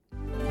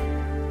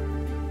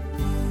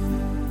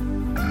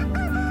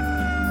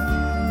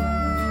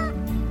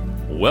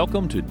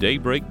Welcome to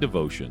Daybreak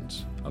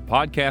Devotions, a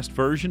podcast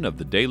version of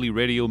the daily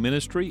radio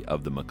ministry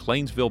of the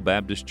McLeansville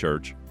Baptist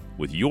Church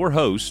with your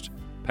hosts,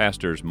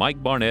 Pastors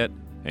Mike Barnett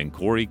and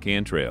Corey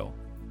Cantrell.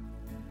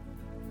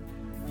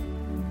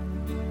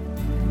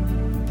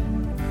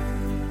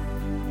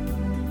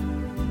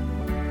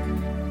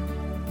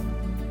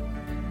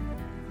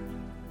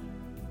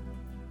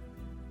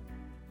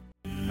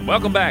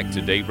 Welcome back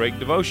to Daybreak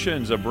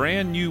Devotions, a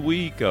brand new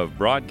week of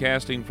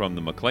broadcasting from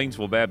the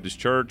McLeansville Baptist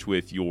Church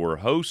with your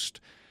host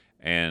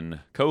and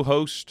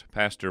co-host,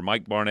 Pastor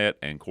Mike Barnett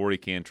and Corey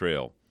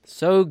Cantrell.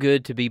 So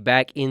good to be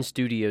back in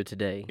studio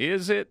today.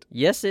 Is it?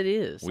 Yes, it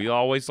is. We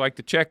always like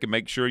to check and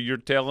make sure you're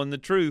telling the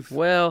truth.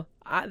 Well,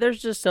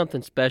 there's just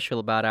something special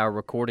about our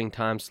recording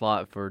time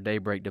slot for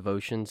Daybreak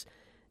Devotions.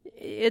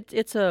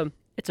 It's a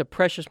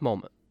precious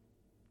moment.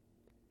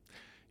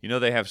 You know,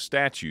 they have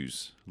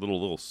statues,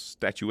 little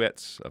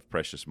statuettes of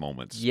precious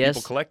moments. Yes.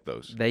 People collect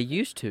those. They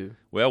used to.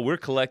 Well, we're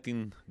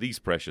collecting these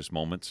precious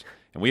moments,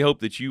 and we hope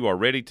that you are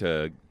ready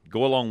to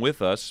go along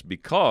with us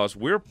because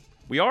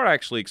we are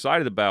actually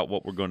excited about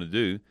what we're going to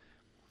do.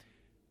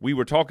 We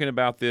were talking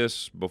about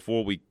this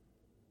before we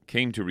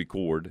came to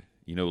record.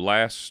 You know,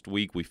 last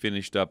week we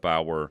finished up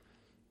our,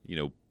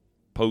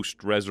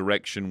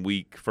 post-resurrection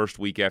week, first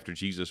week after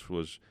Jesus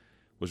was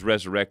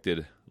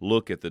resurrected,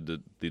 look at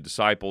the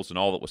disciples and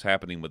all that was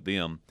happening with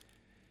them.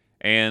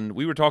 And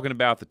we were talking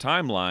about the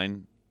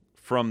timeline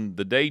from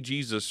the day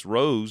Jesus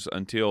rose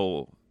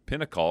until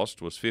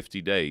Pentecost was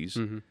 50 days.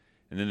 Mm-hmm.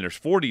 And then there's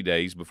 40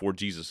 days before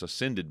Jesus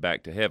ascended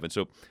back to heaven.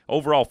 So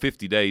overall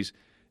 50 days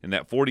in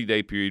that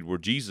 40-day period where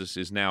Jesus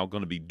is now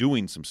going to be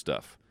doing some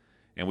stuff.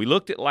 And we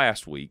looked at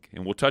last week,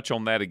 and we'll touch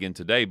on that again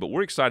today, but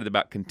we're excited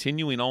about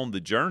continuing on the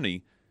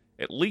journey,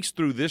 at least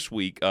through this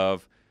week,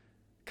 of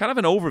kind of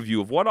an overview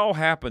of what all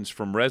happens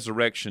from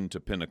resurrection to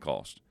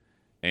Pentecost,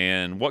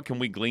 and what can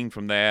we glean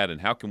from that,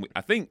 and how can we?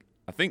 I think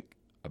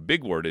a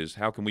big word is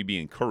how can we be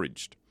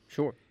encouraged?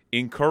 Sure,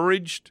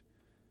 encouraged,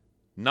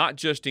 not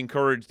just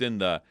encouraged in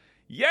the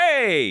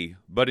yay,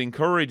 but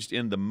encouraged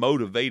in the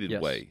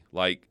motivated way,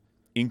 like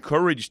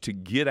encouraged to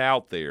get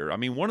out there. I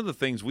mean, one of the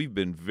things we've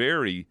been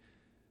very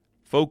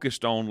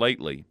focused on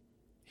lately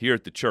here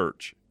at the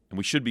church, and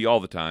we should be all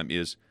the time,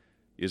 is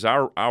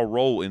our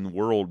role in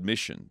world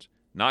missions.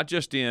 Not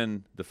just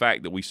in the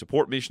fact that we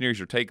support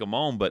missionaries or take them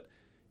on, but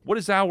what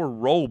is our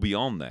role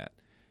beyond that?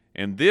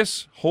 And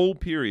this whole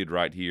period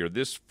right here,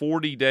 this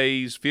 40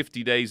 days,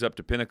 50 days up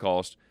to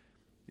Pentecost,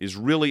 is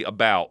really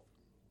about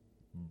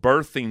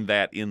birthing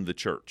that in the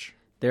church.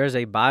 There's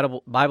a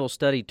Bible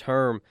study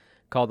term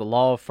called the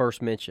law of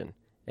first mention.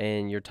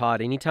 And you're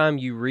taught anytime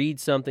you read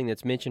something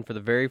that's mentioned for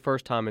the very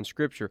first time in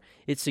Scripture,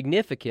 it's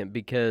significant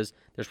because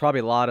there's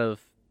probably a lot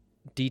of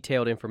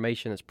detailed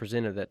information that's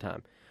presented at that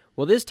time.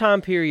 Well, this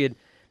time period,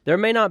 there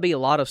may not be a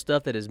lot of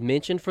stuff that is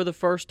mentioned for the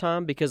first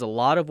time because a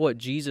lot of what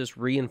Jesus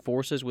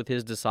reinforces with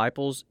his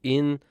disciples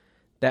in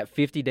that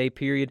 50-day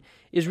period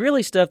is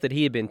really stuff that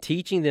he had been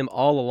teaching them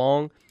all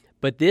along,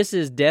 but this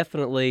is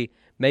definitely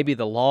maybe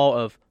the law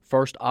of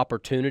first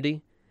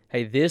opportunity.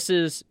 Hey, this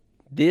is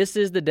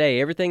the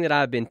day. Everything that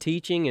I've been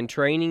teaching and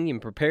training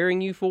and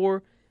preparing you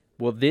for,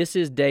 well, this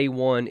is day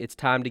one. It's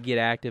time to get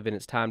active and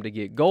it's time to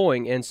get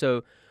going. And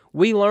so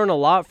we learn a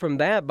lot from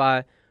that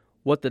by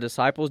what the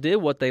disciples did,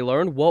 what they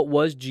learned, what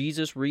was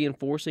Jesus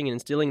reinforcing and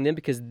instilling in them,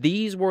 because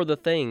these were the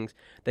things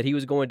that he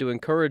was going to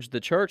encourage the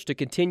church to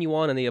continue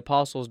on in the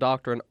apostles'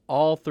 doctrine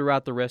all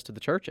throughout the rest of the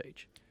church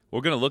age.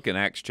 We're going to look in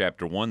Acts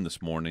chapter 1 this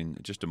morning.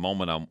 In just a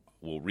moment,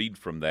 we'll read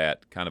from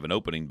that, kind of an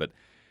opening, but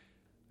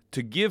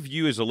to give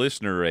you as a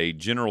listener a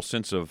general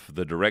sense of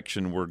the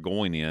direction we're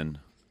going in,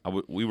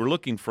 we were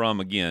looking from,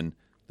 again,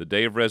 the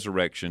day of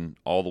resurrection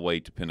all the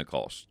way to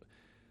Pentecost.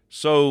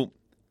 So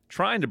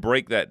trying to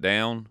break that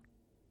down,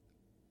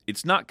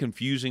 it's not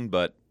confusing,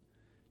 but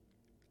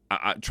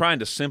trying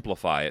to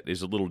simplify it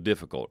is a little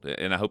difficult,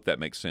 and I hope that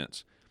makes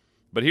sense.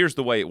 But here's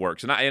the way it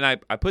works, and I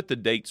put the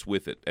dates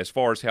with it as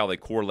far as how they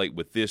correlate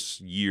with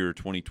this year,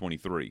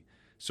 2023.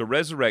 So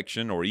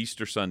resurrection, or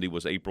Easter Sunday,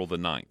 was April the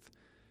 9th.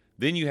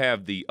 Then you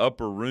have the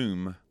upper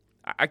room.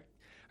 I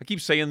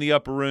keep saying the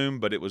upper room,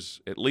 but it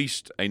was at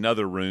least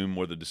another room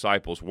where the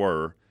disciples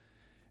were,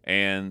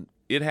 and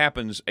it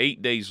happens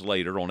 8 days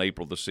later on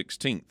April the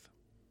 16th.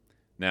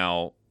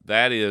 Now,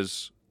 that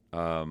is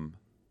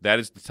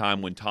the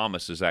time when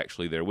Thomas is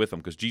actually there with them,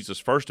 because Jesus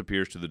first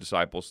appears to the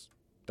disciples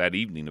that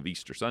evening of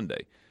Easter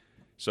Sunday.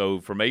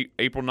 So from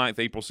April 9th,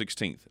 April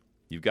 16th,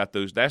 you've got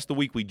those. That's the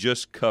week we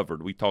just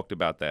covered. We talked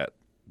about that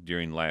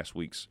during last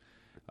week's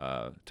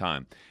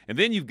time. And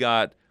then you've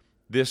got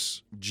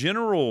this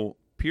general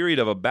period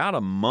of about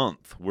a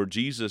month where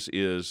Jesus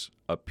is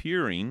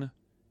appearing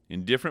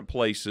in different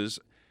places,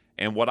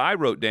 and what I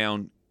wrote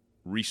down,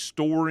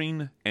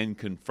 restoring and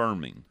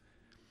confirming.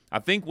 I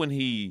think when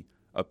he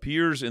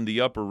appears in the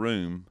upper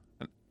room,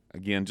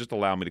 again, just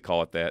allow me to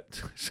call it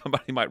that.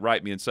 Somebody might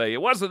write me and say,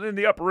 it wasn't in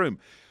the upper room.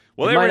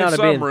 Well, they were in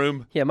some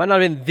room. Yeah, it might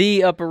not have been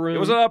the upper room. It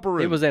was an upper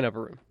room. It was an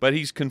upper room. But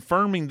he's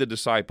confirming the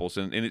disciples,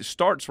 and it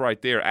starts right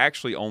there,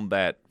 actually on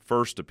that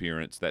first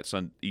appearance, that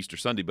Easter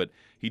Sunday, but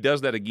he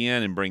does that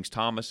again and brings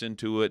Thomas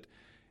into it.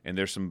 And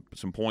there's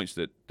some points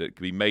that could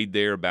be made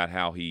there about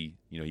how he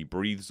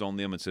breathes on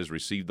them and says,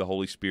 receive the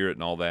Holy Spirit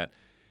and all that.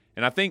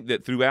 And I think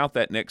that throughout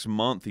that next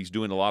month, he's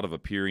doing a lot of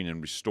appearing and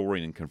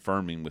restoring and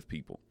confirming with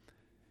people.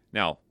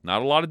 Now,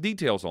 not a lot of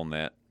details on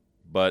that,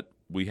 but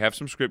we have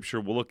some scripture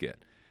we'll look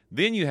at.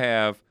 Then you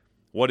have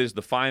what is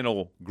the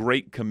final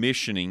Great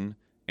Commissioning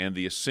and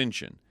the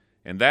Ascension.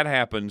 And that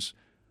happens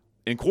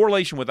in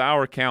correlation with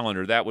our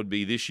calendar. That would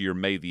be this year,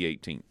 May the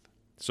 18th.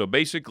 So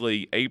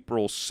basically,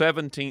 April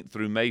 17th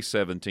through May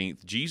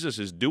 17th, Jesus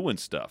is doing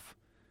stuff.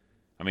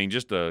 I mean,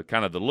 just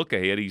kind of the look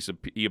ahead,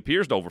 he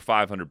appears to over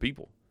 500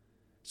 people.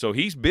 So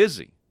he's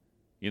busy.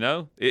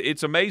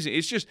 It's amazing.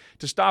 It's just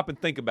to stop and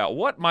think about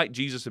what might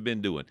Jesus have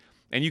been doing.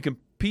 And you can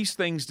piece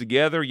things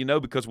together,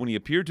 because when he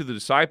appeared to the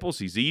disciples,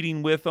 he's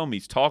eating with them,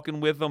 he's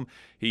talking with them,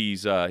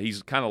 he's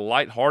kind of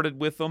lighthearted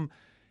with them.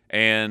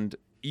 And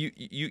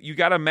you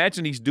got to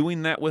imagine he's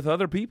doing that with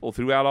other people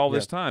throughout all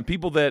this time,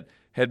 people that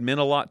had meant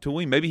a lot to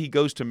him. Maybe he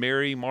goes to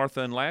Mary,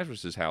 Martha, and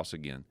Lazarus' house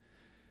again.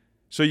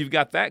 So you've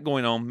got that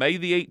going on. May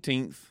the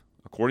 18th,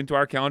 according to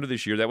our calendar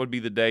this year, that would be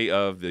the day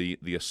of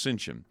the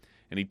Ascension.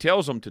 And he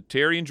tells them to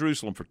tarry in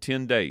Jerusalem for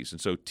 10 days. And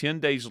so 10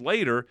 days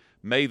later,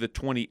 May the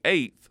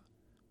 28th,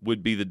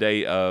 would be the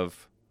day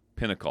of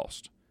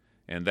Pentecost.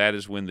 And that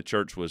is when the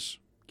church was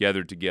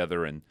gathered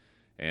together and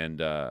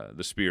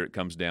the Spirit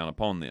comes down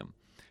upon them.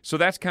 So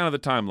that's kind of the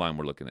timeline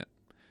we're looking at.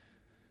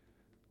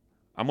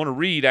 I'm going to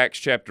read Acts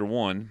chapter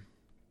 1,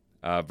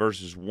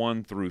 verses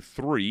 1 through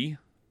 3,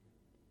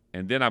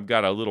 and then I've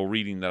got a little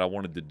reading that I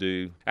wanted to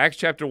do. Acts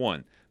chapter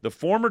 1. The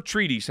former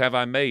treatise have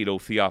I made, O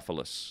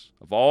Theophilus,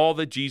 of all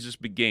that Jesus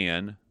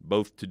began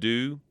both to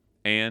do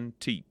and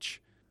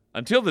teach,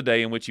 until the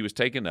day in which he was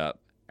taken up.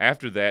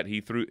 After that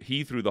he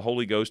through the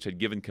Holy Ghost had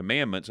given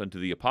commandments unto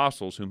the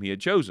apostles whom he had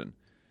chosen,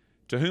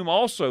 to whom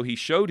also he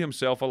showed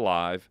himself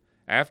alive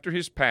after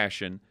his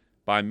passion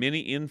by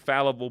many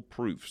infallible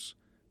proofs,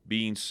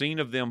 being seen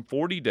of them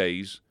 40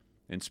 days,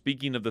 and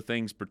speaking of the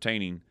things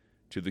pertaining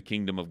to the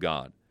kingdom of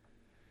God.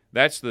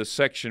 That's the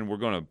section we're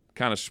going to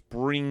kind of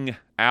spring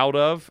out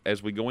of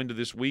as we go into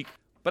this week.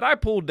 But I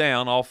pulled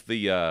down off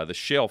the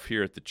shelf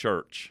here at the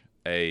church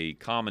a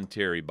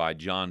commentary by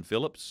John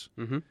Phillips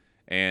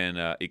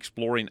and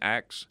Exploring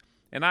Acts.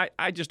 And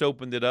I just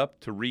opened it up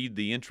to read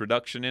the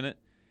introduction in it.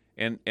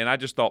 And I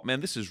just thought, man,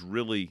 this is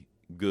really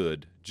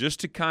good. Just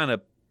to kind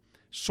of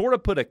sort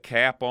of put a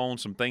cap on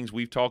some things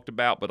we've talked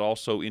about, but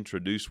also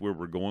introduce where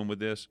we're going with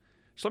this.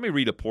 So let me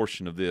read a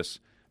portion of this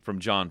from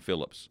John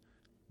Phillips.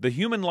 The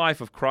human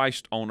life of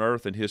Christ on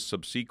earth and his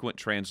subsequent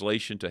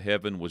translation to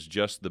heaven was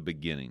just the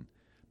beginning.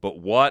 But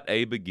what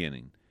a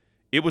beginning!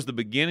 It was the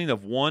beginning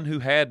of one who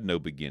had no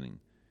beginning.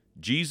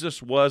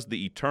 Jesus was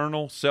the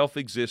eternal,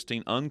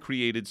 self-existing,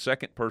 uncreated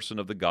second person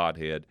of the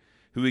Godhead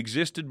who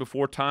existed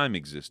before time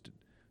existed,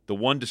 the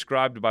one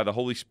described by the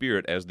Holy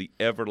Spirit as the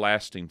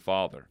everlasting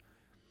Father.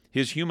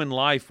 His human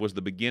life was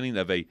the beginning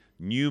of a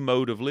new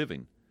mode of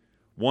living,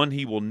 one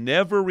he will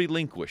never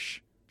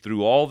relinquish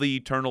through all the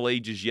eternal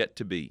ages yet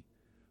to be.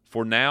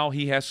 For now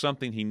he has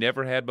something he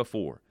never had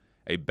before,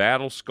 a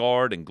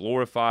battle-scarred and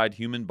glorified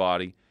human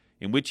body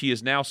in which he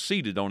is now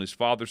seated on his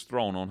Father's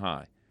throne on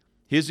high.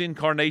 His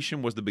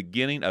incarnation was the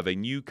beginning of a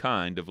new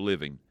kind of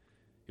living.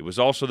 It was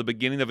also the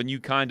beginning of a new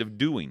kind of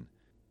doing.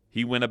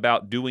 He went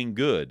about doing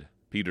good,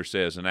 Peter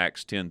says in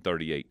Acts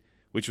 10:38,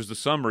 which was the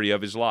summary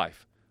of his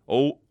life.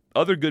 Oh,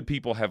 other good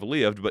people have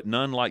lived, but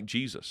none like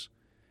Jesus.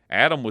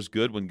 Adam was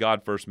good when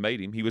God first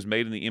made him. He was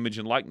made in the image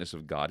and likeness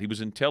of God. He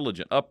was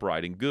intelligent,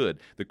 upright, and good,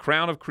 the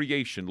crown of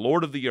creation,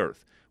 Lord of the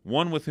earth,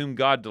 one with whom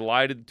God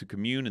delighted to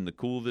commune in the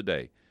cool of the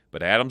day.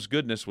 But Adam's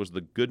goodness was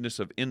the goodness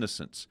of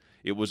innocence.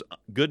 It was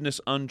goodness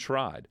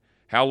untried.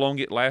 How long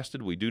it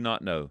lasted, we do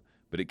not know,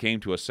 but it came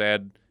to a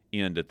sad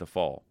end at the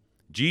fall.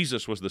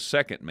 Jesus was the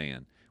second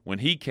man. When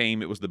he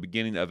came, it was the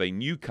beginning of a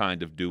new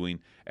kind of doing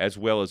as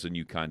well as a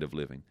new kind of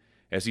living.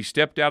 As he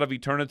stepped out of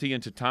eternity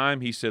into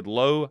time, he said,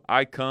 Lo,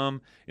 I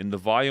come. In the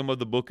volume of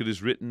the book it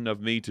is written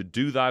of me to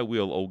do thy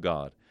will, O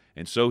God.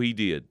 And so he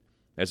did.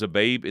 As a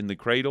babe in the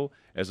cradle,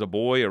 as a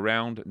boy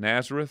around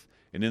Nazareth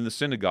and in the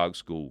synagogue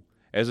school,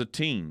 as a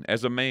teen,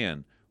 as a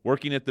man,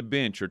 working at the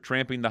bench or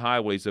tramping the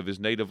highways of his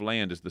native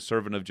land as the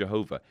servant of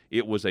Jehovah,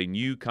 it was a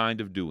new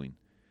kind of doing.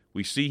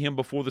 We see him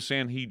before the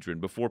Sanhedrin,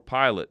 before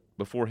Pilate,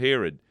 before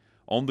Herod,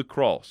 on the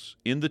cross,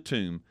 in the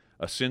tomb,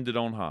 ascended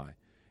on high.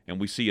 And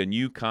we see a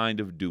new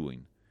kind of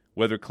doing,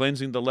 whether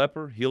cleansing the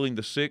leper, healing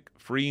the sick,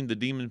 freeing the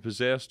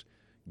demon-possessed,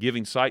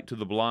 giving sight to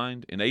the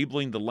blind,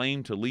 enabling the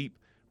lame to leap,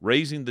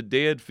 raising the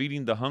dead,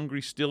 feeding the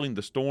hungry, stilling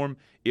the storm.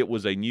 It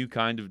was a new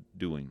kind of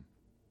doing.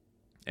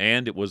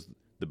 And it was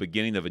the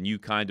beginning of a new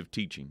kind of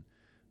teaching.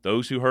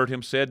 Those who heard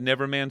him said,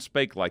 Never man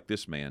spake like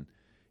this man.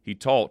 He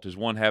taught as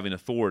one having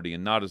authority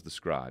and not as the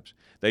scribes.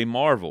 They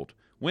marveled,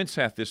 Whence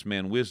hath this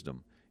man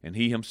wisdom? And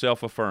he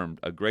himself affirmed,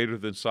 A greater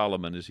than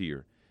Solomon is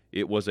here.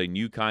 It was a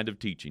new kind of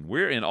teaching.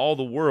 Where in all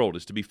the world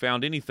is to be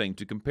found anything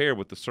to compare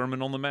with the Sermon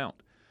on the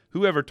Mount?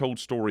 Whoever told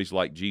stories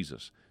like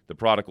Jesus? the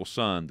prodigal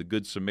son, the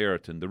good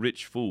Samaritan, the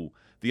rich fool,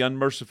 the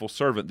unmerciful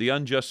servant, the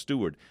unjust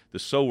steward, the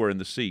sower and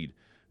the seed.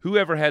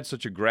 Whoever had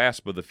such a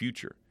grasp of the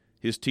future?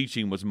 His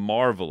teaching was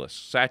marvelous,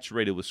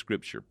 saturated with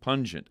Scripture,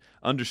 pungent,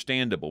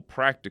 understandable,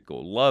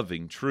 practical,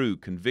 loving, true,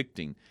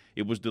 convicting.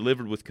 It was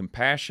delivered with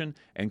compassion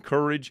and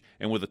courage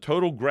and with a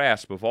total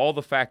grasp of all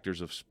the factors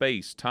of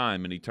space,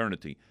 time, and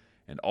eternity.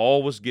 And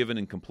all was given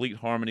in complete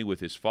harmony with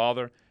His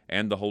Father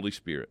and the Holy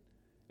Spirit.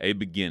 A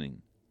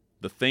beginning.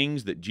 The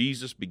things that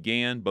Jesus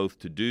began both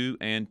to do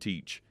and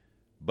teach,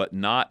 but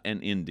not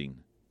an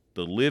ending.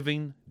 The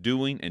living,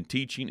 doing, and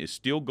teaching is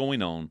still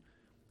going on,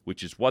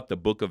 which is what the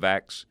book of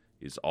Acts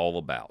is all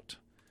about.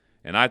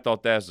 And I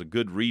thought that's a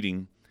good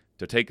reading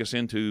to take us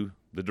into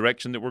the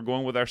direction that we're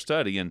going with our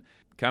study, and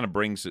kind of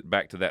brings it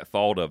back to that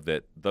thought of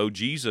that though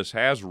Jesus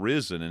has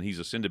risen and He's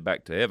ascended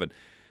back to heaven,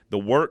 the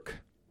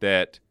work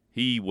that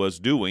He was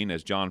doing,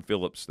 as John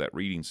Phillips, that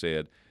reading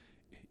said,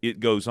 it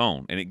goes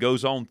on. And it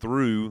goes on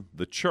through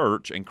the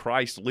church, and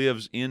Christ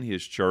lives in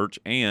His church.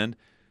 And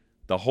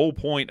the whole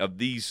point of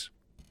these,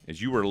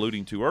 as you were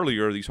alluding to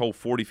earlier, these whole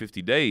 40,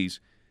 50 days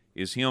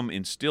is Him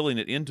instilling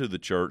it into the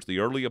church, the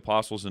early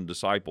apostles and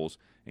disciples,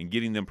 and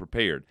getting them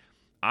prepared.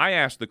 I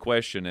asked the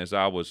question as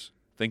I was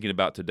thinking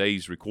about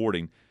today's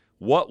recording,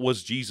 what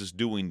was Jesus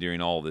doing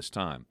during all this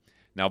time?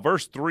 Now,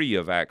 verse 3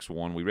 of Acts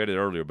 1, we read it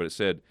earlier, but it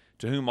said,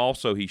 to whom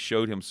also He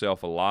showed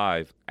Himself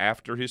alive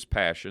after His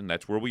passion.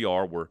 That's where we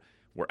are. We're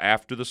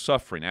after the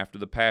suffering, after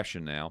the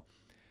passion now.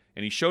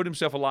 And He showed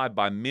Himself alive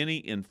by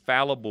many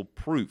infallible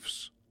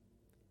proofs,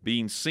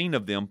 being seen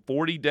of them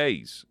 40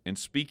 days, and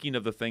speaking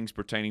of the things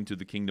pertaining to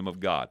the kingdom of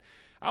God.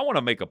 I want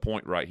to make a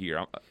point right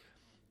here.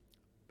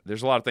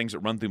 There's a lot of things that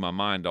run through my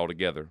mind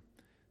altogether.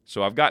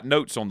 So I've got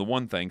notes on the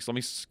one thing, so let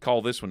me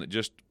call this one that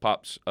just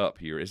pops up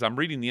here. As I'm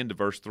reading the end of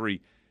verse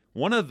 3,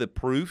 one of the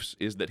proofs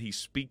is that He's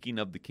speaking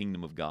of the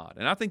kingdom of God.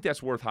 And I think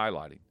that's worth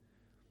highlighting.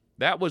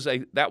 That was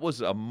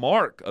a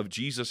mark of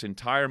Jesus'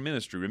 entire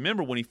ministry.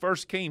 Remember, when He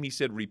first came, He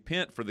said,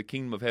 repent, for the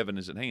kingdom of heaven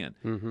is at hand.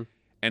 Mm-hmm.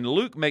 And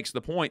Luke makes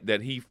the point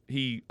that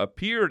he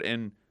appeared,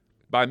 and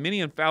by many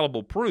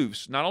infallible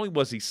proofs, not only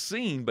was He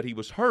seen, but He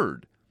was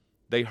heard.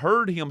 They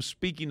heard Him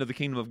speaking of the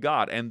kingdom of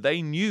God, and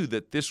they knew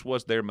that this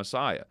was their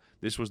Messiah.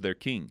 This was their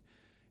King.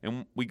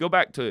 And we go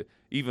back to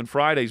even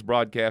Friday's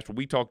broadcast where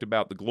we talked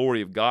about the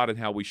glory of God and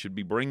how we should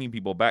be bringing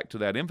people back to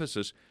that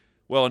emphasis.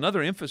 Well,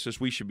 another emphasis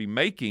we should be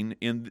making,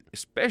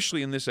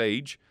 especially in this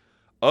age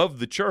of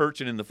the church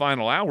and in the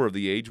final hour of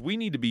the age, we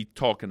need to be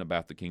talking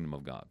about the kingdom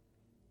of God.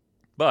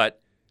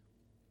 But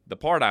the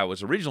part I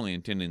was originally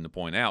intending to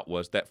point out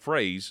was that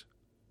phrase,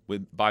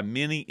 by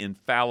many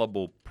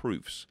infallible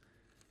proofs.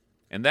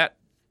 And that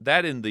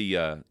in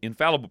the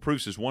infallible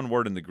proofs is one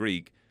word in the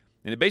Greek,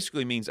 and it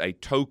basically means a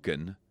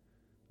token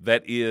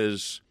that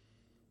is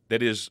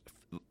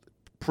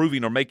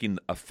proving or making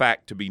a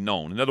fact to be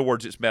known. In other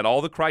words, it's met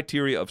all the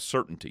criteria of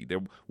certainty.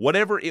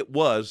 Whatever it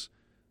was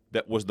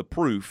that was the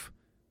proof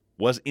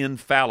was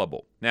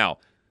infallible. Now,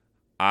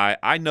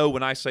 I know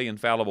when I say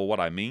infallible what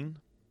I mean,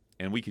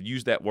 and we could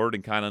use that word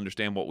and kind of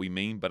understand what we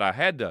mean, but I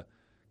had to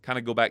kind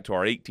of go back to our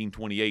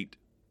 1828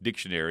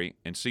 dictionary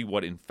and see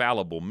what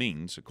infallible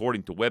means.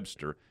 According to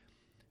Webster,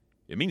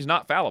 it means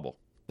not fallible.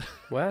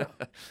 Wow.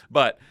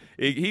 But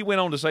he went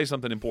on to say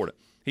something important.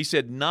 He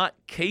said, not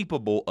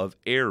capable of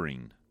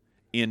erring,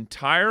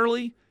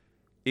 entirely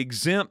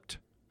exempt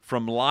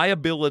from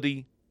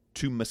liability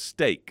to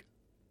mistake.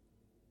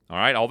 All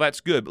right, all that's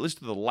good, but listen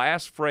to the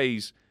last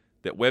phrase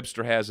that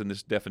Webster has in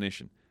this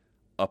definition.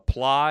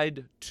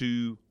 Applied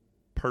to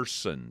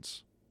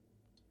persons.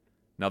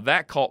 Now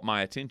that caught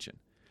my attention.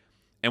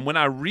 And when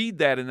I read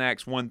that in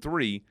Acts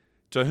 1:3,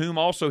 to whom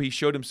also He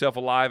showed Himself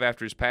alive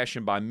after His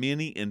passion by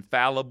many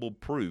infallible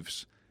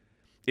proofs,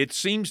 it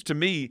seems to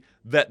me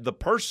that the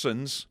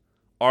persons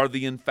are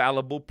the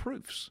infallible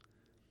proofs.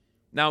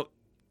 Now,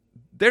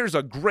 there's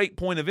a great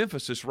point of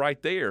emphasis right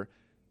there.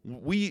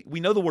 We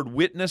know the word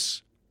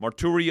witness,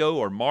 martyrio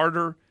or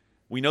martyr.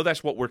 We know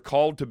that's what we're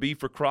called to be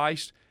for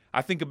Christ.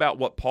 I think about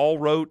what Paul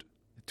wrote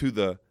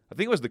to I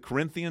think it was the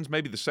Corinthians,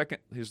 maybe his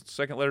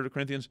second letter to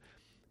Corinthians,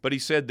 but he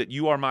said that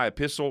you are my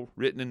epistle,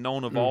 written and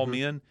known of all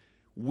men.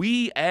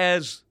 We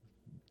as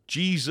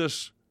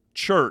Jesus'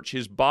 church,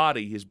 His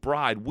body, His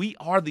bride, we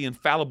are the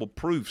infallible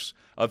proofs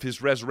of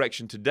His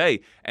resurrection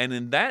today. And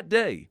in that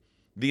day,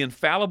 the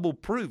infallible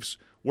proofs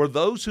were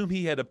those whom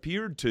He had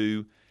appeared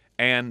to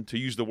and, to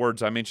use the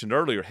words I mentioned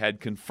earlier, had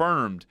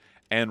confirmed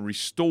and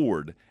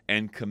restored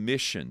and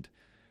commissioned.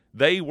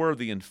 They were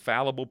the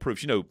infallible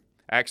proofs. You know,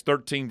 Acts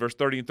 13, verse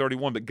 30 and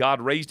 31, but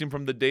God raised Him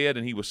from the dead,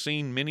 and He was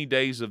seen many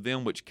days of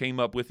them which came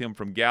up with Him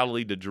from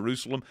Galilee to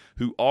Jerusalem,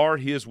 who are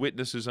His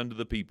witnesses unto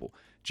the people.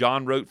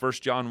 John wrote, 1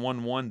 John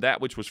 1:1, that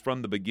which was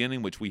from the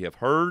beginning, which we have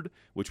heard,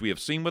 which we have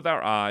seen with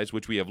our eyes,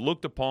 which we have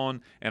looked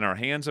upon, and our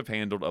hands have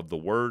handled of the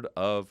word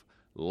of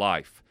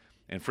life.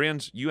 And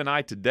friends, you and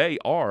I today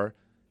are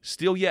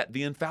still yet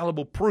the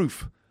infallible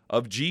proof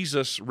of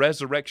Jesus'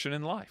 resurrection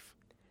and life.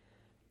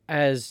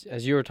 As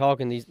you were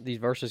talking, these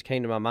verses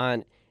came to my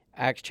mind.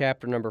 Acts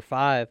chapter number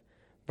 5,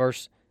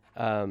 verse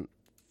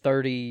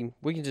 30,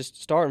 we can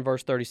just start in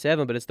verse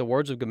 37, but it's the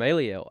words of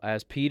Gamaliel,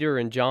 as Peter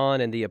and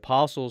John and the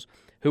apostles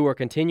who are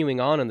continuing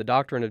on in the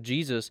doctrine of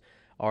Jesus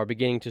are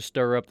beginning to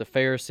stir up the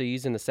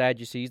Pharisees and the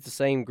Sadducees, the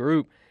same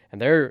group, and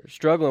they're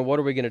struggling. What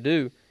are we going to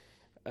do?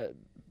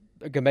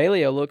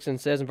 Gamaliel looks and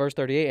says in verse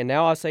 38, "And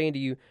now I say unto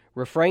you,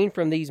 refrain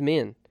from these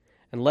men,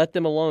 and let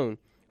them alone.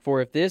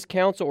 For if this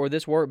counsel or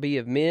this work be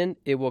of men,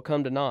 it will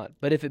come to naught.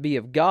 But if it be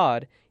of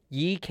God,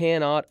 ye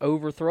cannot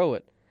overthrow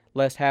it,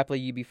 lest haply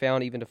ye be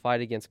found even to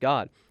fight against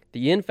God."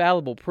 The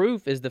infallible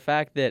proof is the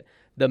fact that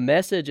the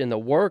message and the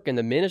work and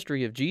the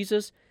ministry of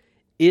Jesus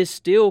is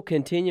still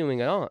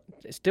continuing on.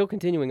 It's still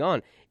continuing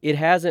on. It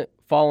hasn't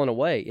fallen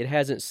away. It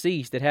hasn't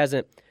ceased. It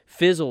hasn't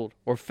fizzled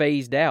or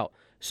phased out.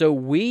 So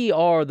we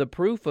are the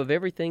proof of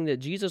everything that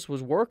Jesus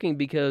was working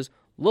because,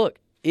 look,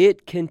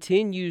 it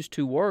continues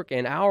to work,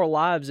 and our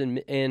lives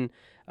and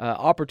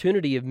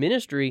opportunity of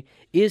ministry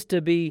is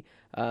to be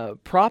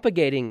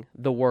propagating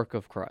the work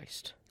of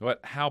Christ. But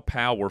how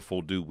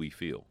powerful do we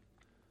feel?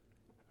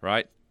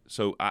 Right?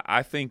 So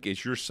I think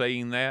as you're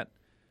saying that,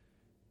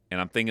 and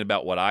I'm thinking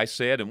about what I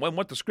said and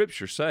what the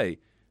Scriptures say,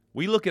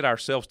 we look at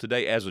ourselves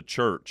today as a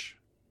church,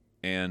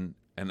 and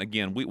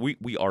again,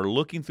 we are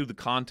looking through the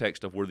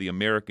context of where the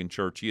American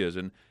church is,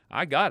 and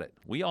I got it.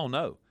 We all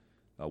know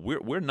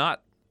we're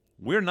not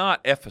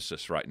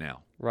Ephesus right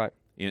now. Right.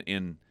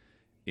 In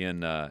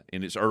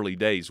its early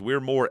days, we're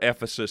more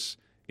Ephesus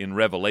in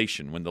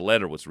Revelation when the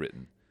letter was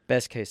written.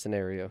 Best case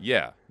scenario.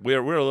 Yeah, we're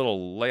a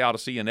little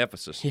Laodicean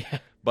Ephesus. Yeah.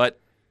 But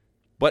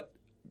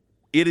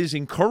it is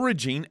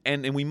encouraging,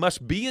 and we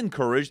must be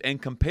encouraged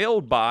and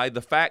compelled by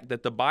the fact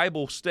that the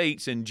Bible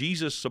states and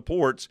Jesus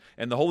supports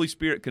and the Holy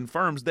Spirit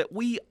confirms that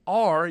we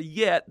are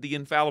yet the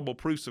infallible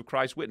proofs of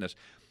Christ's witness.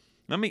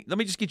 Let me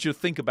just get you to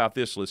think about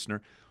this,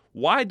 listener.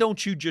 Why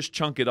don't you just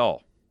chunk it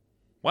all?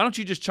 Why don't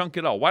you just chunk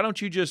it all? Why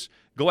don't you just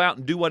go out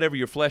and do whatever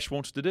your flesh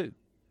wants to do?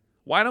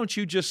 Why don't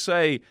you just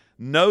say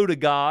no to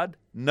God,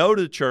 no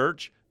to the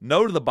church,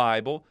 no to the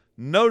Bible,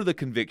 no to the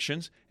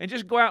convictions, and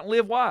just go out and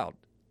live wild?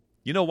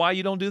 You know why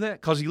you don't do that?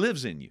 Because He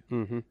lives in you.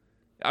 Mm-hmm.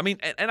 I mean,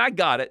 and I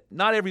got it.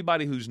 Not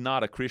everybody who's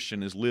not a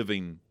Christian is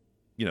living,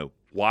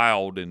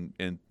 wild and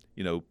in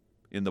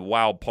the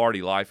wild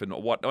party life and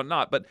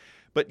whatnot.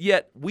 But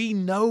yet we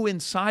know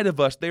inside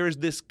of us there is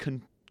this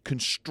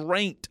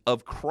constraint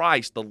of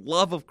Christ. The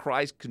love of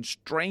Christ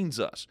constrains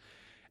us.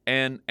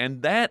 And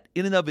that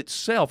in and of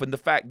itself, and the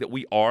fact that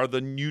we are the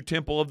new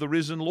temple of the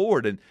risen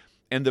Lord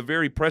and the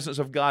very presence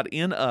of God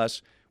in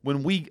us,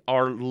 when we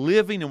are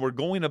living and we're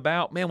going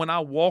about, man, when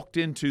I walked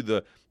into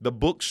the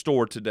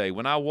bookstore today,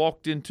 when I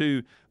walked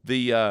into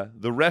the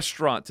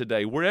restaurant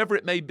today, wherever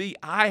it may be,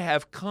 I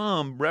have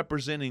come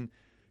representing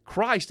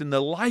Christ, and the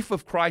life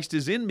of Christ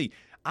is in me.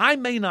 I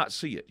may not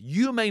see it.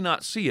 You may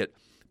not see it.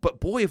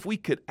 But boy, if we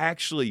could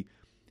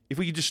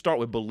just start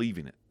with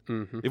believing it.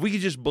 Mm-hmm. If we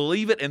could just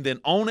believe it and then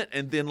own it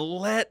and then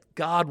let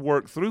God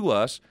work through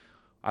us,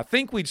 I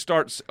think we'd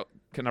start.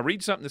 Can I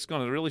read something that's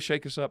going to really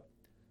shake us up?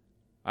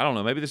 I don't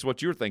know. Maybe this is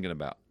what you're thinking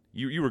about.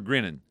 You were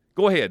grinning.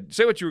 Go ahead.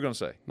 Say what you were going to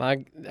say.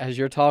 As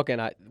you're talking,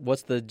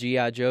 what's the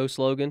G.I. Joe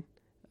slogan?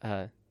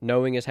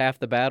 Knowing is half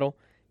the battle.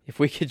 If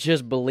we could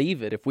just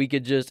believe it, if we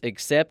could just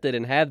accept it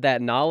and have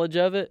that knowledge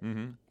of it,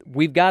 Mm-hmm.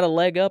 we've got a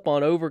leg up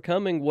on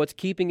overcoming what's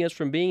keeping us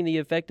from being the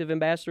effective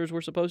ambassadors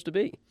we're supposed to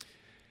be.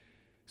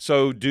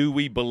 So do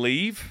we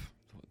believe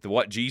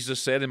what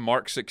Jesus said in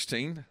Mark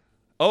 16?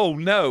 Oh,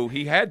 no,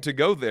 He had to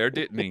go there,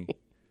 didn't He?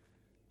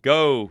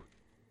 Go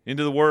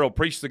into the world,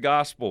 preach the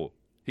gospel.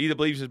 He that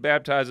believes is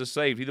baptized is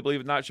saved. He that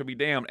believeth not shall be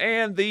damned.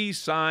 And these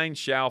signs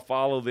shall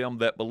follow them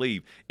that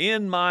believe.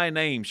 In my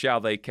name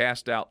shall they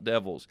cast out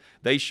devils.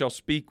 They shall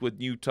speak with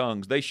new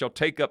tongues. They shall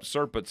take up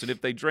serpents. And if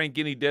they drink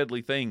any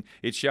deadly thing,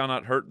 it shall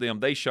not hurt them.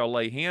 They shall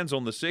lay hands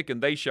on the sick,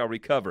 and they shall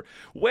recover.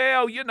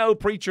 Well,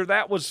 preacher,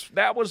 that was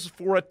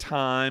for a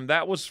time.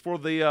 That was for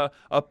the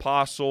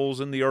apostles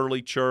and the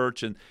early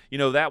church. And,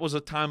 that was a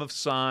time of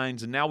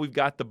signs. And now we've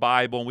got the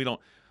Bible, and we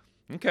don't.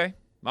 Okay,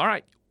 all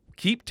right.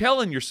 Keep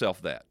telling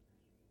yourself that.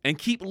 And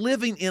keep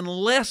living in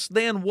less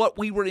than what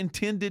we were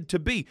intended to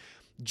be.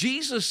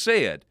 Jesus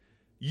said,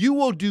 you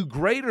will do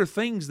greater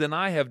things than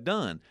I have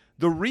done.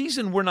 The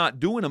reason we're not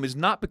doing them is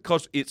not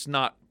because it's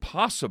not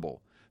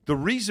possible. The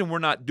reason we're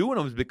not doing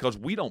them is because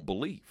we don't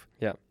believe.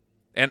 Yeah.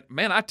 And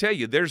man, I tell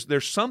you, there's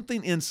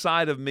something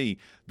inside of me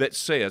that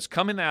says,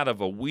 coming out of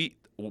a week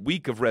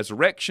of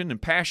resurrection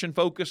and passion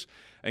focus,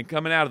 and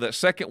coming out of that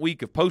second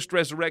week of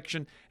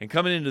post-resurrection, and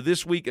coming into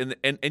this week, and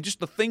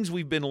just the things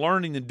we've been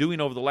learning and doing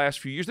over the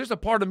last few years, there's a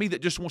part of me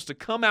that just wants to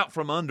come out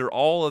from under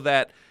all of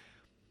that,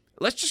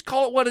 let's just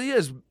call it what it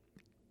is,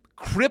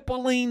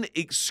 crippling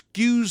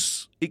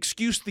excuse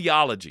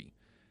theology,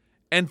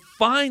 and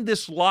find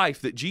this life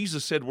that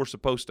Jesus said we're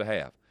supposed to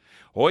have.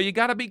 Oh, you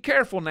got to be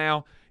careful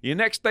now.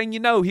 Next thing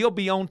you know, He'll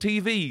be on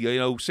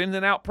TV,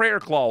 sending out prayer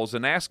claws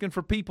and asking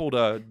for people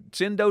to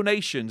send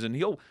donations, and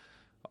He'll,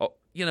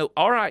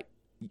 all right,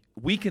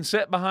 we can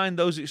sit behind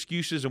those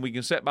excuses, and we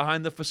can sit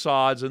behind the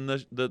facades and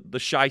the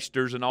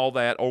shysters and all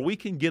that, or we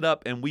can get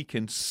up and we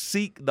can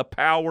seek the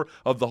power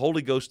of the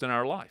Holy Ghost in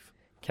our life.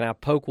 Can I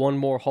poke one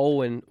more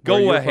hole in?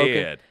 Go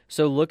ahead.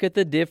 So look at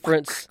the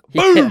difference.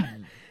 Boom! Yeah.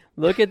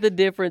 Look at the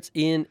difference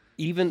in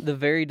even the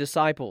very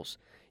disciples.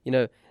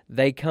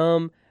 They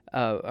come.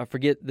 I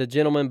forget the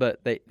gentleman, but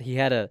he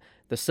had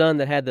the son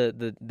that had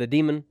the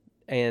demon,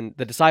 and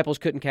the disciples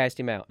couldn't cast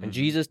him out. And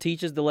Jesus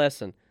teaches the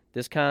lesson: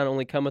 this kind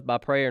only cometh by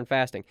prayer and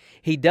fasting.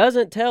 He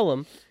doesn't tell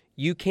them,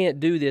 you can't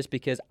do this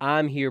because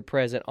I'm here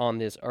present on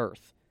this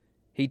earth.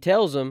 He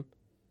tells them,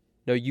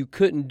 no, you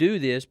couldn't do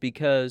this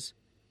because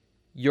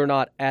you're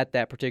not at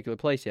that particular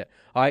place yet.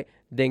 All right,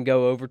 then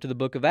go over to the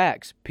book of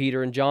Acts.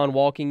 Peter and John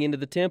walking into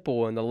the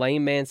temple and the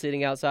lame man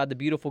sitting outside the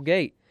beautiful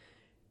gate.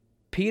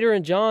 Peter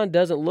and John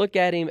doesn't look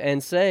at him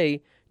and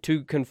say,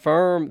 to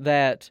confirm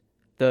that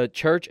the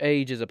church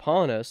age is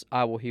upon us,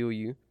 I will heal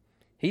you.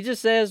 He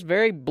just says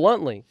very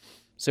bluntly,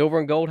 silver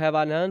and gold have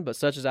I none, but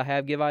such as I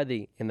have give I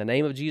thee. In the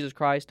name of Jesus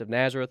Christ of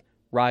Nazareth,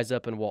 rise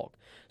up and walk.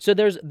 So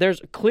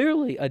there's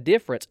clearly a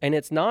difference, and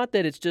it's not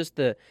that it's just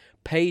the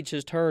page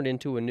has turned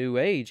into a new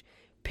age.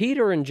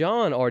 Peter and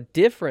John are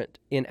different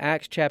in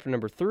Acts chapter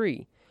number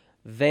 3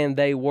 than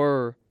they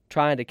were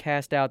trying to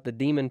cast out the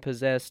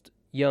demon-possessed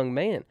young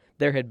man.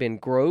 There had been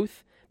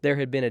growth, there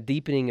had been a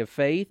deepening of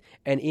faith,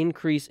 an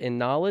increase in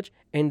knowledge,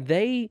 and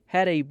they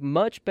had a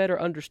much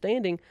better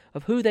understanding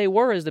of who they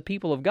were as the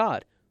people of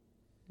God.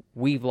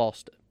 We've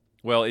lost it.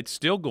 Well, it's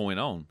still going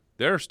on.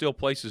 There are still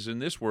places in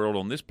this world,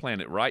 on this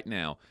planet right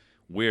now,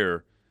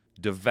 where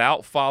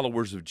devout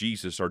followers of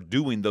Jesus are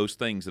doing those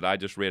things that I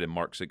just read in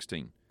Mark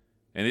 16.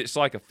 And it's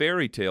like a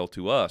fairy tale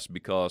to us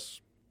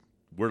because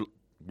we're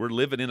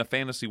living in a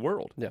fantasy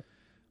world. Yeah.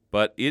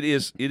 But it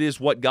is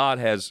what God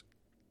has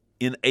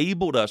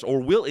enabled us or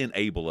will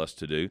enable us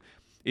to do.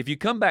 If you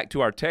come back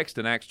to our text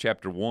in Acts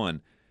chapter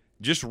 1,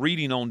 just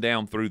reading on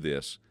down through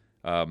this,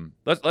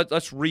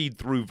 let's read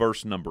through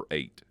verse number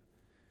 8.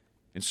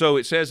 And so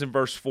it says in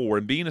verse 4,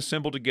 and being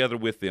assembled together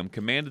with them,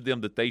 commanded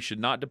them that they should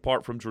not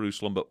depart from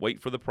Jerusalem, but wait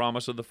for the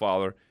promise of the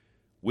Father,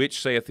 which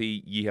saith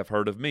he, ye have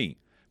heard of me.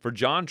 For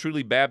John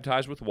truly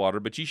baptized with water,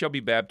 but ye shall be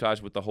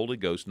baptized with the Holy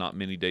Ghost not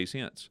many days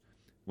hence.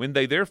 When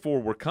they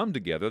therefore were come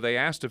together, they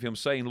asked of him,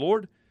 saying,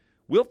 Lord,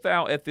 wilt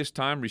thou at this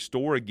time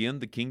restore again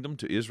the kingdom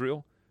to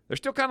Israel? They're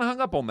still kind of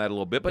hung up on that a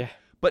little bit,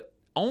 but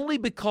only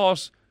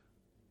because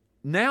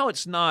now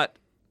it's not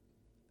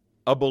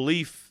a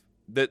belief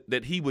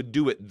that he would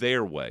do it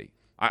their way.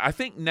 I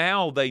think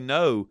now they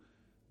know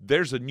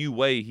there's a new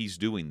way he's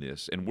doing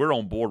this, and we're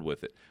on board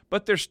with it.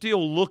 But they're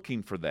still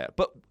looking for that.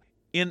 But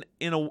in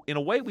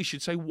a way, we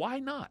should say, why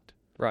not?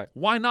 Right.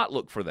 Why not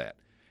look for that?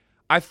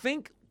 I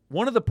think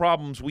one of the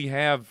problems we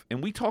have,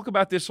 and we talk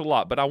about this a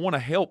lot, but I want to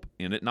help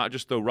in it, not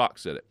just throw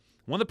rocks at it.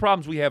 One of the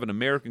problems we have in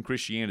American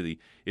Christianity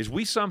is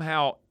we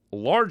somehow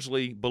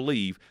largely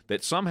believe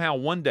that somehow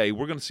one day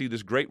we're going to see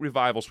this great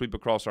revival sweep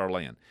across our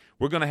land.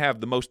 We're going to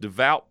have the most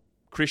devout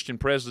Christian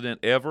president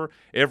ever.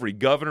 Every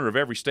governor of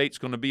every state's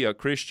going to be a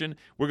Christian.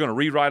 We're going to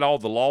rewrite all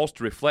the laws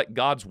to reflect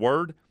God's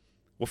word.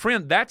 Well,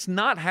 friend, that's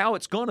not how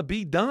it's going to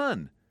be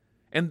done.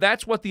 And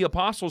that's what the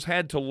apostles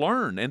had to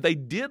learn, and they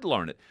did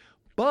learn it.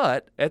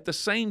 But at the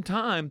same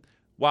time,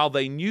 while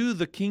they knew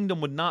the kingdom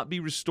would not be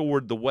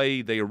restored the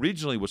way they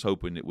originally was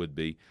hoping it would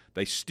be,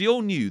 they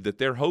still knew that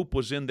their hope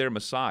was in their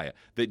Messiah,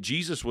 that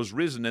Jesus was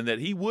risen, and that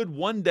he would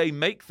one day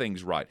make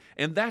things right.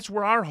 And that's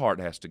where our heart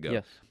has to go.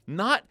 Yes.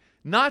 Not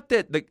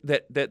that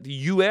the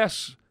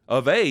U.S.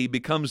 of A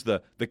becomes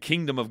the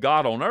kingdom of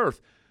God on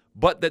earth,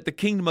 but that the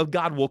kingdom of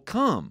God will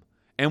come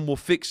and will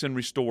fix and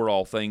restore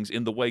all things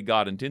in the way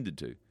God intended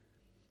to.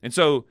 And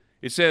so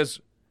it says,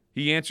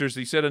 he answers,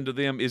 he said unto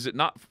them, it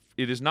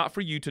is not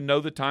for you to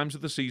know the times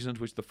of the seasons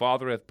which the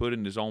Father hath put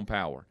in his own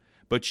power.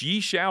 But ye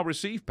shall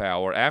receive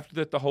power after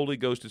that the Holy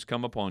Ghost is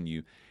come upon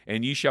you,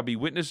 and ye shall be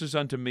witnesses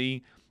unto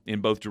me in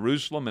both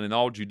Jerusalem and in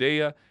all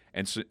Judea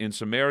and in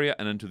Samaria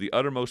and unto the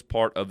uttermost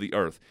part of the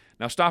earth.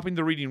 Now, stopping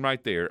the reading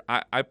right there,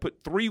 I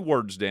put 3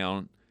 words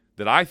down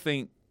that I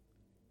think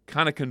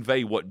kind of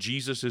convey what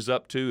Jesus is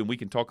up to, and we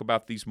can talk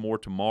about these more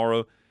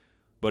tomorrow,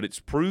 but it's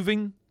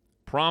proving,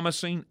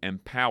 promising,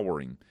 and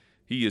powering.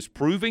 He is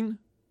proving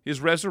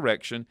his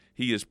resurrection.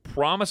 He is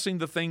promising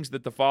the things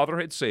that the Father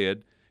had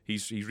said.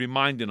 He's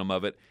reminding them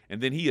of it, and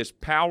then he is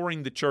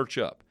powering the church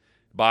up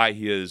by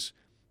his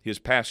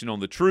passing on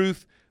the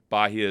truth,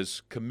 by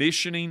his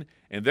commissioning,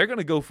 and they're going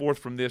to go forth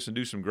from this and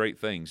do some great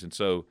things. And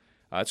so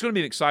it's going to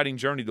be an exciting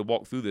journey to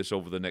walk through this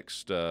over the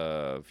next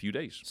few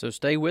days. So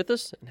stay with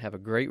us and have a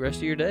great rest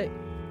of your day.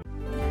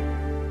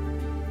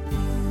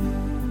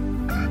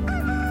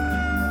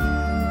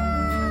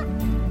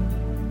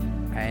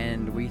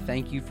 And we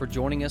thank you for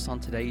joining us on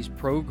today's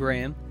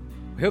program.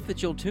 We hope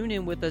that you'll tune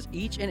in with us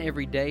each and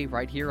every day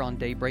right here on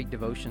Daybreak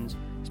Devotions,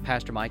 as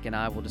Pastor Mike and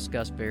I will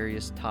discuss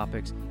various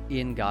topics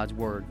in God's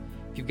Word.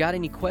 If you've got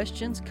any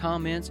questions,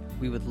 comments,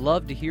 we would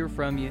love to hear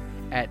from you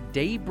at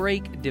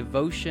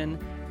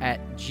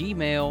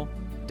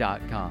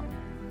daybreakdevotion@gmail.com.